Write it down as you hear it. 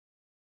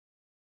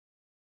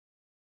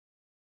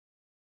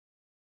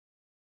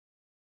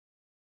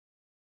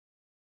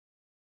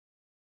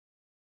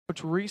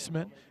Coach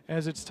Reisman,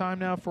 as it's time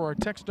now for our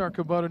Textar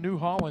Kubota New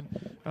Holland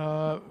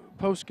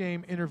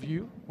post-game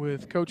interview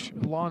with Coach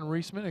Lon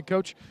Reisman. And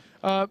Coach,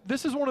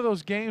 this is one of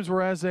those games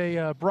where, as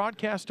a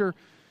broadcaster,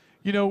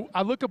 you know,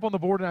 I look up on the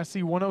board and I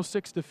see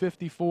 106 to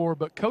 54,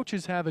 but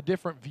coaches have a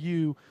different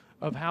view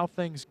of how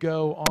things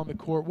go on the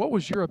court. What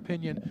was your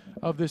opinion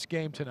of this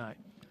game tonight?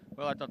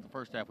 Well, I thought the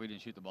first half we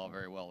didn't shoot the ball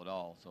very well at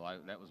all, so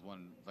that was one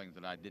of the things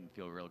that I didn't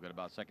feel real good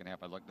about. Second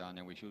half, I looked down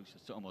there, we shoot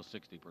almost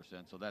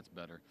 60%, so that's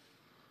better.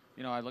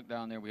 You know, I look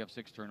down there, we have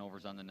 6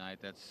 turnovers on the night.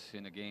 That's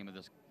in a game of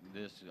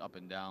this up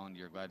and down.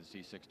 You're glad to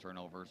see 6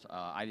 turnovers.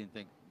 I didn't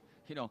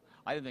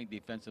think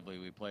defensively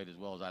we played as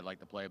well as I'd like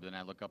to play, but then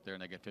I look up there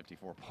and they get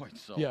 54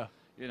 points. So, yeah.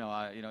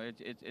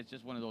 It's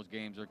just one of those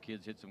games. Our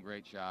kids hit some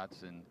great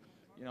shots, and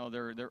you know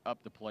they're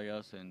up to play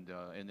us, and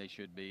they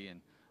should be.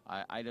 And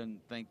I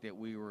didn't think that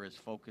we were as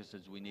focused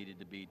as we needed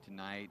to be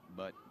tonight,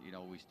 but you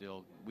know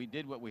we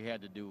did what we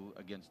had to do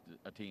against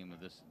a team of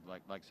this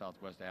like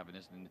Southwest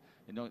Adventist, and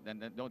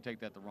don't take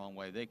that the wrong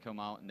way. They come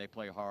out and they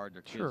play hard.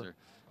 Their kids are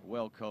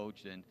well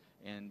coached,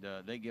 and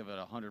they give it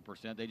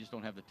 100%. They just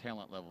don't have the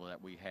talent level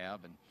that we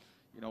have. And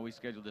you know, we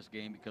scheduled this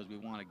game because we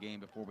want a game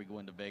before we go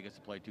into Vegas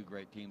to play 2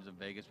 great teams in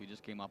Vegas. We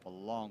just came off a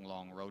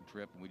long road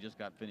trip, and we just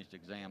got finished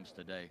exams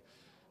today.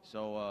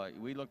 So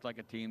we looked like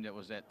a team that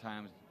was at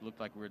times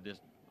looked like we were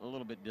a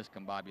little bit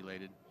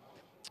discombobulated.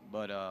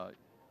 But,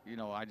 you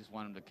know, I just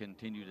want them to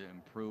continue to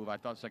improve. I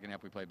thought second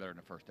half we played better than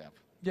the first half.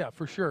 Yeah,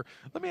 for sure.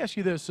 Let me ask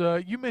you this.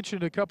 You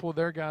mentioned a couple of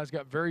their guys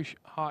got very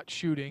hot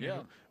shooting. Yeah.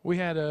 We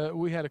had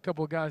a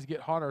couple of guys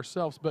get hot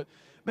ourselves. But,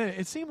 man,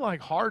 it seemed like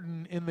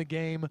Harden in the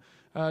game,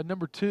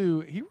 number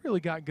 2, he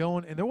really got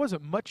going, and there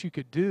wasn't much you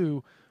could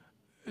do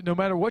no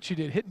matter what you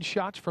did, hitting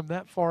shots from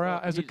that far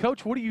out. As a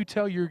coach, what do you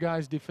tell your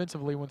guys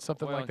defensively when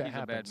something like that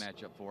happens? He's a bad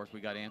matchup for us.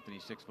 We got Anthony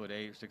 6'8" or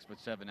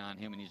 6'7" on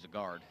him, and he's a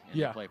guard. And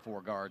yeah. They play 4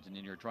 guards, and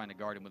then you're trying to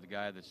guard him with a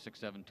guy that's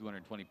 6'7",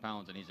 220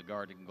 pounds, and he's a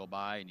guard that can go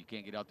by, and you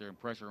can't get out there and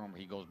pressure him, or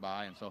he goes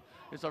by. And so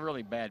it's a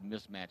really bad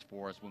mismatch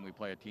for us when we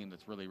play a team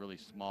that's really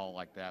small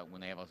like that.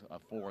 When they have a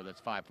 4 that's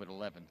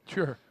 5'11".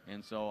 Sure.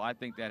 And so I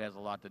think that has a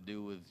lot to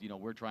do with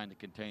we're trying to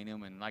contain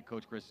him, and like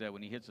Coach Chris said,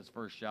 when he hits his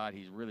first shot,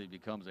 he really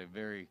becomes a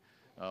very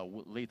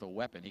lethal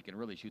weapon. He can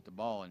really shoot the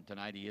ball, and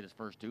tonight he hit his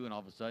first 2, and all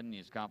of a sudden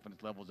his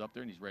confidence level's up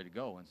there and he's ready to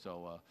go. And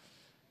so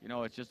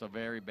it's just a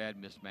very bad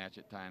mismatch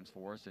at times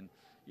for us. And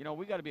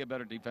we got to be a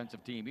better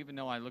defensive team. Even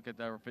though I look at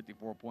our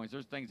 54 points,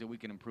 there's things that we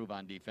can improve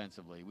on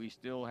defensively. We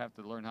still have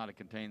to learn how to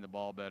contain the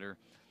ball better.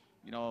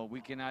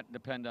 We cannot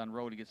depend on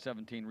Rowe to get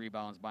 17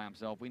 rebounds by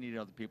himself. We need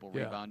other people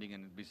rebounding.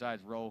 And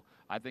besides Rowe,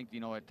 I think,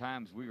 at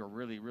times we are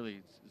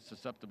really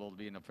susceptible to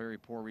being a very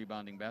poor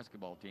rebounding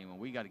basketball team, and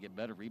we got to get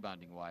better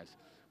rebounding-wise.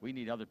 We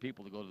need other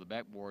people to go to the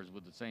backboards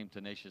with the same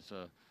tenacious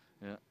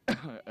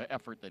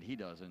effort that he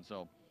does. And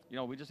so,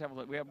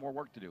 we have more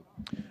work to do.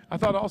 I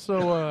thought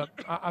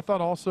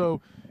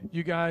also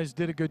you guys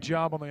did a good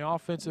job on the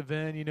offensive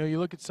end. You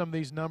look at some of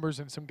these numbers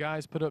and some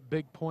guys put up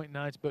big point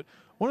nights, but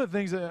one of the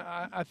things that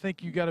I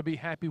think you got to be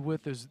happy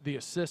with is the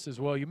assists as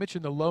well. You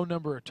mentioned the low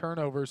number of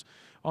turnovers.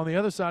 On the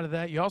other side of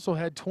that, you also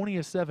had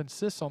 27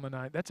 assists on the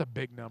night. That's a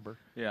big number.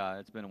 Yeah,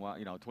 it's been a while.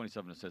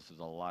 27 assists is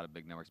a lot of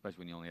big number, especially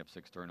when you only have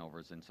 6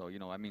 turnovers. And so,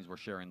 that means we're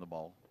sharing the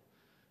ball.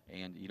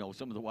 And,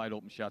 some of the wide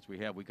open shots we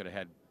could have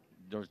had.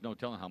 There was no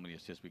telling how many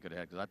assists we could have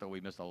had, because I thought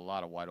we missed a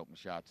lot of wide open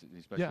shots,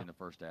 especially in the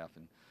first half.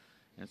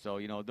 And so,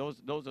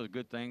 those are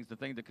good things. The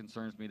thing that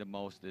concerns me the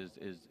most is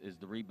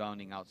the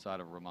rebounding outside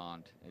of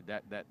Ramond.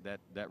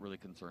 That really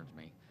concerns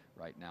me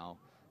right now.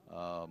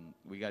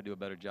 We got to do a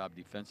better job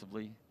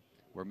defensively.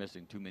 We're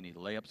missing too many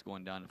layups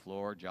going down the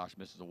floor. Josh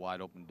misses a wide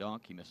open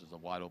dunk. He misses a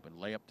wide open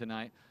layup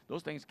tonight.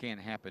 Those things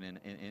can't happen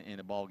in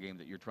a ball game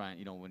that you're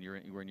trying. When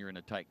you're in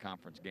a tight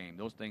conference game.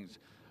 Those things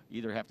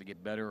either have to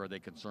get better, or they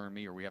concern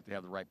me, or we have to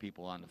have the right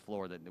people on the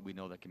floor that we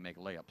know that can make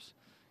layups.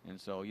 And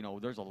so,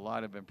 there's a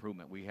lot of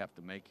improvement we have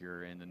to make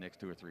here in the next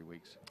 2 or 3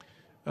 weeks.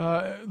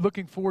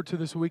 Looking forward to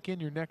this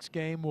weekend. Your next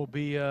game will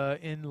be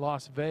in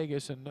Las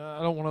Vegas, and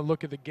I don't want to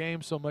look at the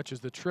game so much as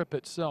the trip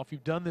itself.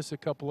 You've done this a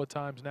couple of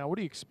times now. What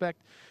do you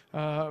expect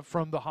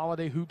from the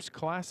Holiday Hoops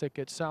Classic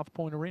at South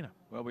Point Arena?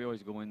 Well, we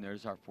always go in there.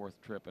 It's our 4th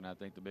trip, and I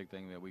think the big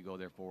thing that we go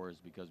there for is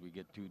because we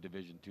get 2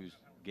 Division II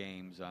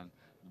games on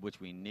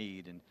which we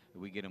need, and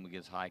we get them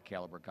against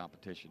high-caliber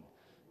competition.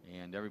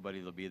 And everybody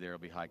that'll be there will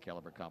be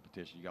high-caliber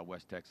competition. You got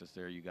West Texas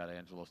there, you got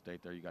Angelo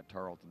State there, you got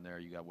Tarleton there,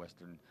 you got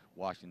Western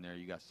Washington there,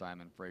 you got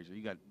Simon Fraser.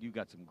 You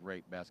got some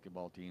great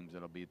basketball teams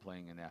that'll be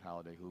playing in that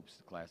Holiday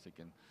Hoops Classic,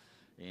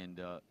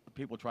 and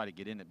people try to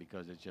get in it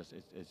because it's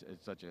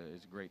a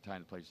great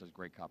time to play such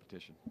great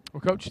competition. Well,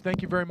 Coach,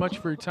 thank you very much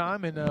for your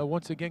time, and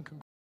once again,